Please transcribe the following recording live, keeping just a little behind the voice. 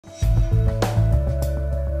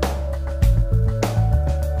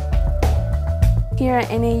Here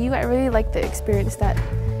at NAU, I really like the experience that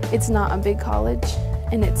it's not a big college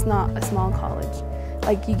and it's not a small college.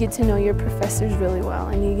 Like, you get to know your professors really well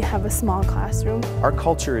and you have a small classroom. Our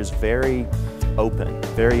culture is very open,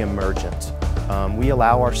 very emergent. We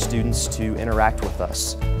allow our students to interact with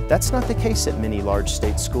us. That's not the case at many large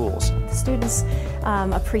state schools. The students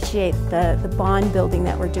appreciate the bond building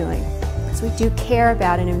that we're doing. So we do care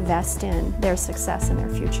about and invest in their success and their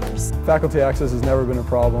futures. Faculty access has never been a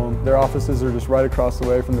problem. Their offices are just right across the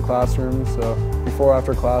way from the classroom, so before or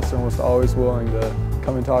after class they're almost always willing to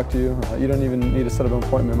come and talk to you. You don't even need to set up an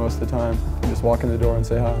appointment most of the time. You just walk in the door and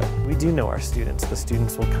say hi. We do know our students. The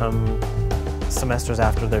students will come semesters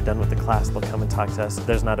after they're done with the class. They'll come and talk to us.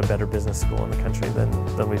 There's not a better business school in the country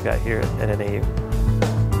than we've got here at NAU.